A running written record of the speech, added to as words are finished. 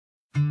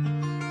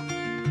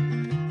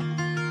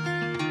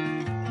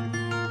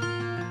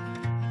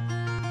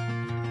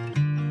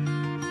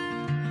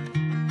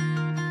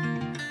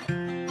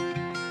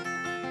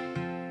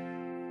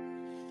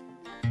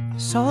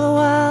Saw the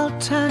world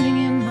turning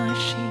in my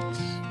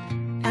sheets,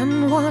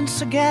 and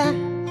once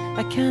again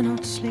I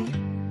cannot sleep.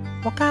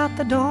 Walk out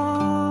the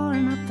door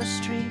and up the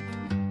street,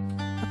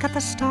 look at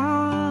the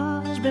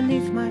stars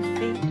beneath my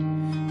feet,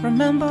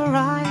 remember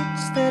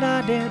rights that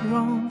I did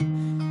wrong.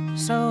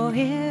 So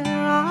here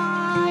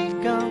I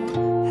go.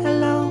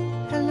 Hello,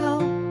 hello.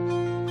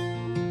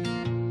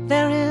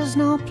 There is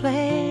no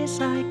place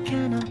I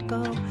cannot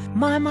go.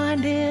 My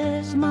mind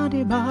is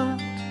muddy, but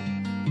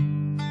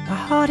my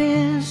heart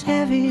is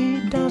heavy,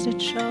 does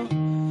it show?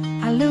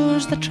 I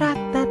lose the track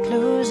that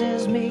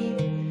loses me.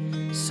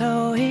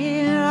 So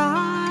here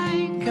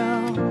I go.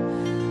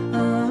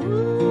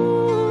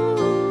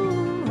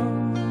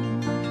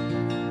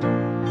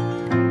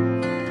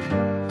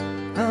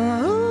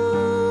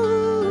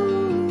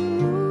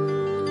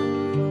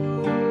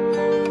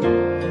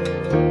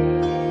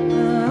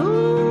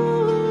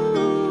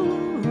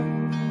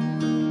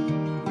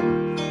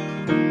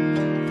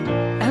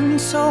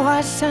 So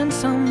I sent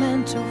some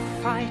men to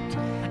fight,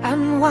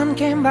 and one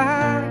came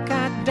back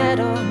at dead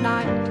of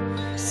night.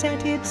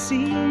 Said he'd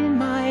seen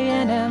my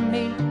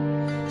enemy,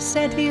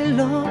 said he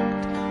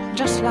looked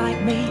just like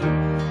me.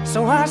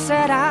 So I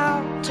set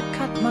out to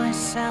cut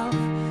myself,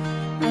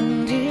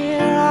 and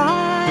here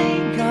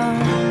I go.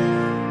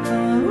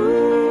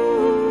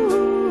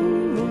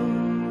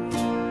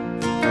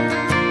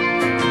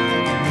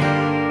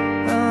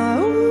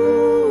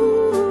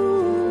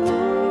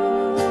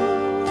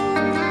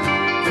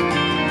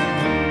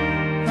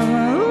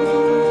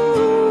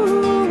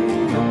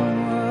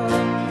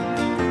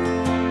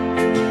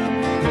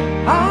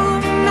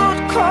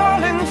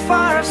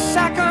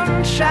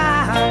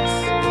 Chance.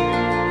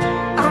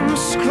 I'm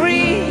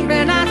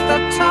screaming at the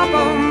top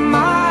of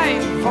my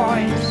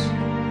voice.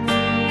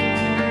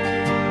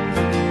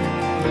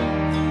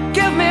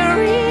 Give me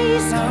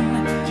reason,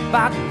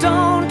 but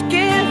don't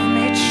give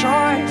me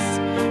choice,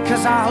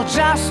 'cause I'll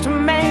just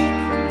make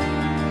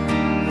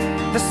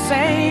the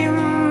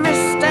same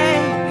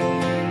mistake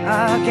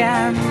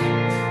again.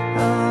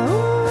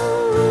 Oh.